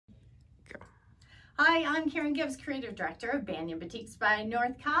Hi, I'm Karen Gibbs, Creative Director of Banyan Batiks by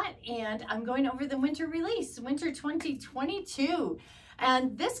Northcott, and I'm going over the winter release, Winter 2022.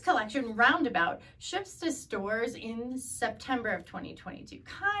 And this collection, Roundabout, ships to stores in September of 2022.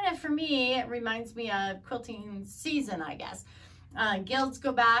 Kind of, for me, it reminds me of quilting season, I guess. Guilds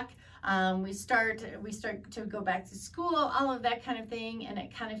go back, we start to go back to school, all of that kind of thing, and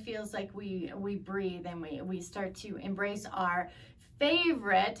it kind of feels like we breathe and we start to embrace our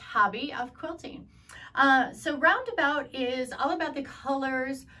favorite hobby of quilting. So Roundabout is all about the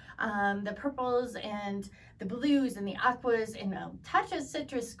colors, the purples and the blues and the aquas and a touch of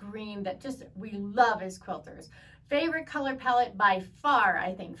citrus green that just we love as quilters. Favorite color palette by far,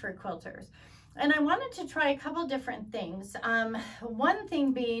 I think, for quilters. And I wanted to try a couple different things. One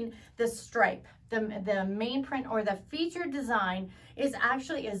thing being the stripe. The main print or the feature design is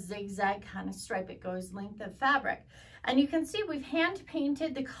actually a zigzag kind of stripe. It goes length of fabric. And you can see we've hand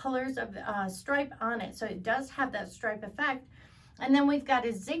painted the colors of the stripe on it. So it does have that stripe effect. And then we've got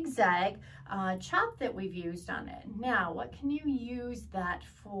a zigzag chop that we've used on it. Now, what can you use that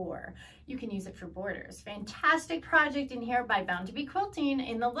for? You can use it for borders. Fantastic project in here by Bound to Be Quilting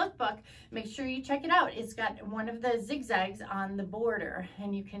in the lookbook. Make sure you check it out. It's got one of the zigzags on the border,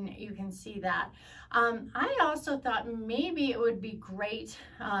 and you can see that. I also thought maybe it would be great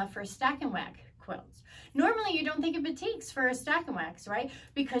for stack and whack quilts. Normally, you don't think of batiks for a stack and wax, right?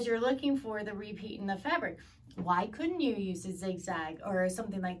 Because you're looking for the repeat in the fabric. Why couldn't you use a zigzag or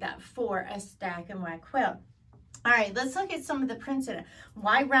something like that for a stack and whack quilt? All right, let's look at some of the prints in it.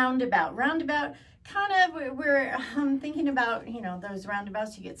 Why roundabout? Roundabout, kind of, we're thinking about, you know, those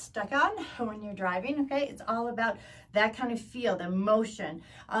roundabouts you get stuck on when you're driving, okay? It's all about that kind of feel, the motion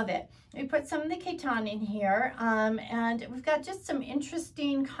of it. We put some of the Ketan in here, and we've got just some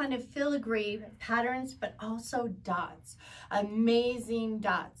interesting kind of filigree patterns, but also dots, amazing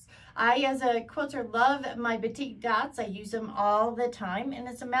dots. I, as a quilter, love my batik dots. I use them all the time, and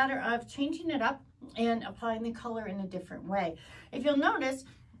it's a matter of changing it up and applying the color in a different way. If you'll notice,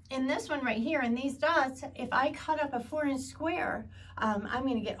 in this one right here, in these dots, if I cut up a 4-inch square, I'm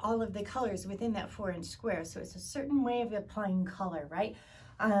going to get all of the colors within that 4-inch square. So it's a certain way of applying color, right?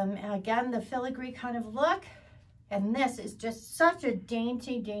 Again, the filigree kind of look. And this is just such a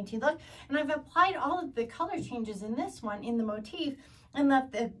dainty, dainty look. And I've applied all of the color changes in this one in the motif and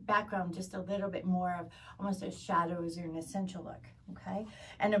left the background just a little bit more of almost a shadows or an essential look, okay?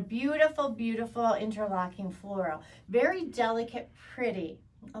 And a beautiful, beautiful interlocking floral. Very delicate, pretty.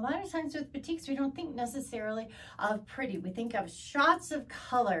 A lot of times with batiks, we don't think necessarily of pretty. We think of shots of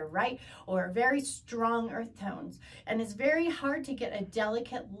color, right? Or very strong earth tones. And it's very hard to get a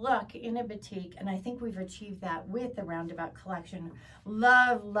delicate look in a batik. And I think we've achieved that with the Roundabout collection.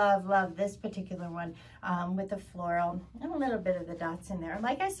 Love, love, love this particular one with the floral and a little bit of the dots in there.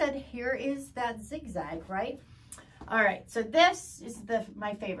 Like I said, here is that zigzag, right? All right, so this is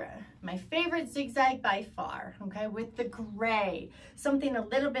my favorite zigzag by far, okay, with the gray, something a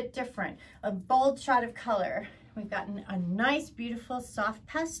little bit different, a bold shot of color. We've got a nice, beautiful, soft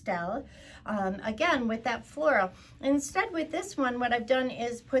pastel, again, with that floral. Instead, with this one, what I've done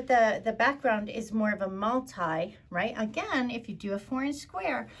is put the background is more of a multi, right? Again, if you do a 4-inch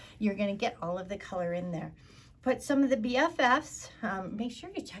square, you're gonna get all of the color in there. Put some of the BFFs. Make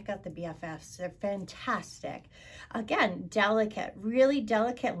sure you check out the BFFs. They're fantastic. Again, delicate, really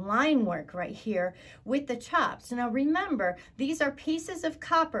delicate line work right here with the chops. Now remember, these are pieces of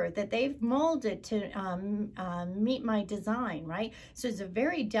copper that they've molded to meet my design, right? So it's a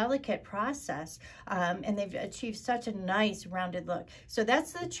very delicate process, and they've achieved such a nice rounded look. So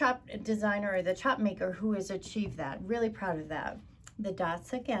that's the chop designer or the chop maker who has achieved that. Really proud of that. The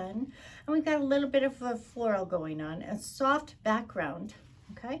dots again, and we've got a little bit of a floral going on, a soft background,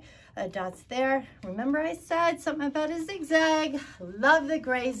 okay? Dots there. Remember I said something about a zigzag. Love the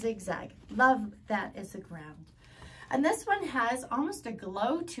gray zigzag. Love that as a ground. And this one has almost a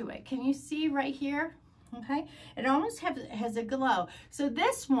glow to it. Can you see right here? Okay, it almost has a glow. So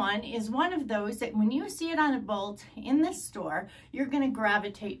this one is one of those that when you see it on a bolt in the store, you're going to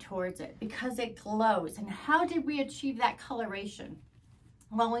gravitate towards it because it glows. And how did we achieve that coloration?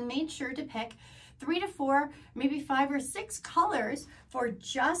 Well, we made sure to pick 3 to 4, maybe 5 or 6 colors for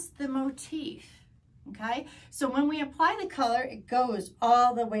just the motif. Okay, so when we apply the color, it goes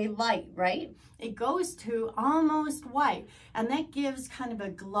all the way light, right? It goes to almost white, and that gives kind of a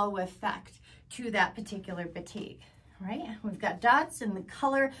glow effect to that particular batik, right? We've got dots, and the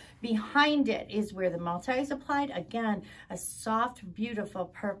color behind it is where the multi is applied. Again, a soft, beautiful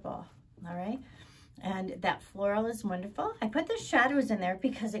purple, all right? And that floral is wonderful. I put the shadows in there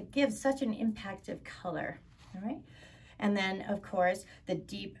because it gives such an impact of color, all right? And then of course the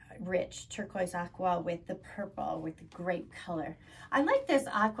deep rich turquoise aqua with the purple with the grape color. I like this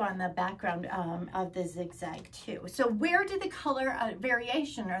aqua on the background of the zigzag too. So where did the color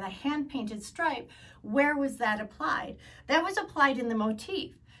variation or the hand painted stripe, where was that applied? That was applied in the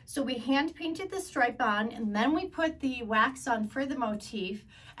motif. So we hand painted the stripe on, and then we put the wax on for the motif,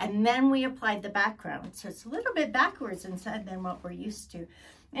 and then we applied the background. So it's a little bit backwards inside than what we're used to.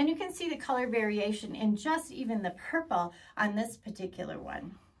 And you can see the color variation in just even the purple on this particular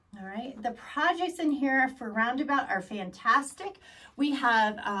one. All right, the projects in here for Roundabout are fantastic. We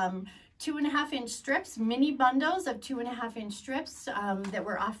have 2.5-inch strips, mini bundles of 2.5-inch strips that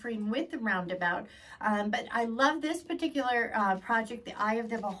we're offering with the Roundabout. But I love this particular project, the Eye of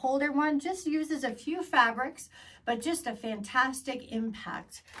the Beholder one. Just uses a few fabrics, but just a fantastic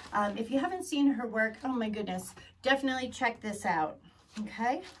impact. If you haven't seen her work, oh my goodness, definitely check this out,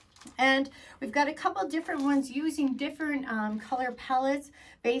 okay? And we've got a couple different ones using different color palettes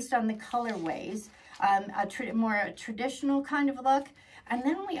based on the colorways, more a traditional kind of look. And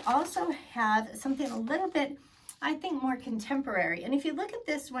then we also have something a little bit, I think, more contemporary. And if you look at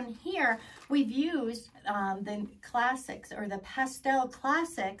this one here, we've used the classics or the pastel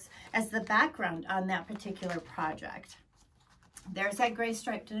classics as the background on that particular project. There's that gray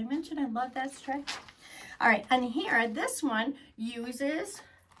stripe. Did I mention I love that stripe? All right, and here, this one uses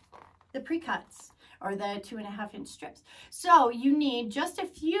the pre-cuts or the 2.5-inch strips. So you need just a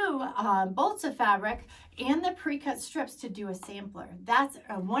few bolts of fabric and the pre-cut strips to do a sampler. That's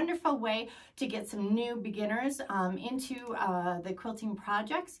a wonderful way to get some new beginners into the quilting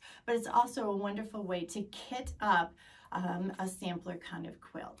projects, but it's also a wonderful way to kit up a sampler kind of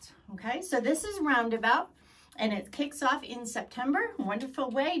quilt. Okay, so this is Roundabout, and it kicks off in September.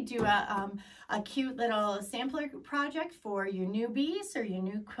 Wonderful way, do a cute little sampler project for your newbies or your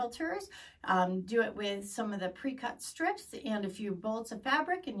new quilters. Do it with some of the pre-cut strips and a few bolts of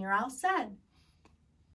fabric, and you're all set.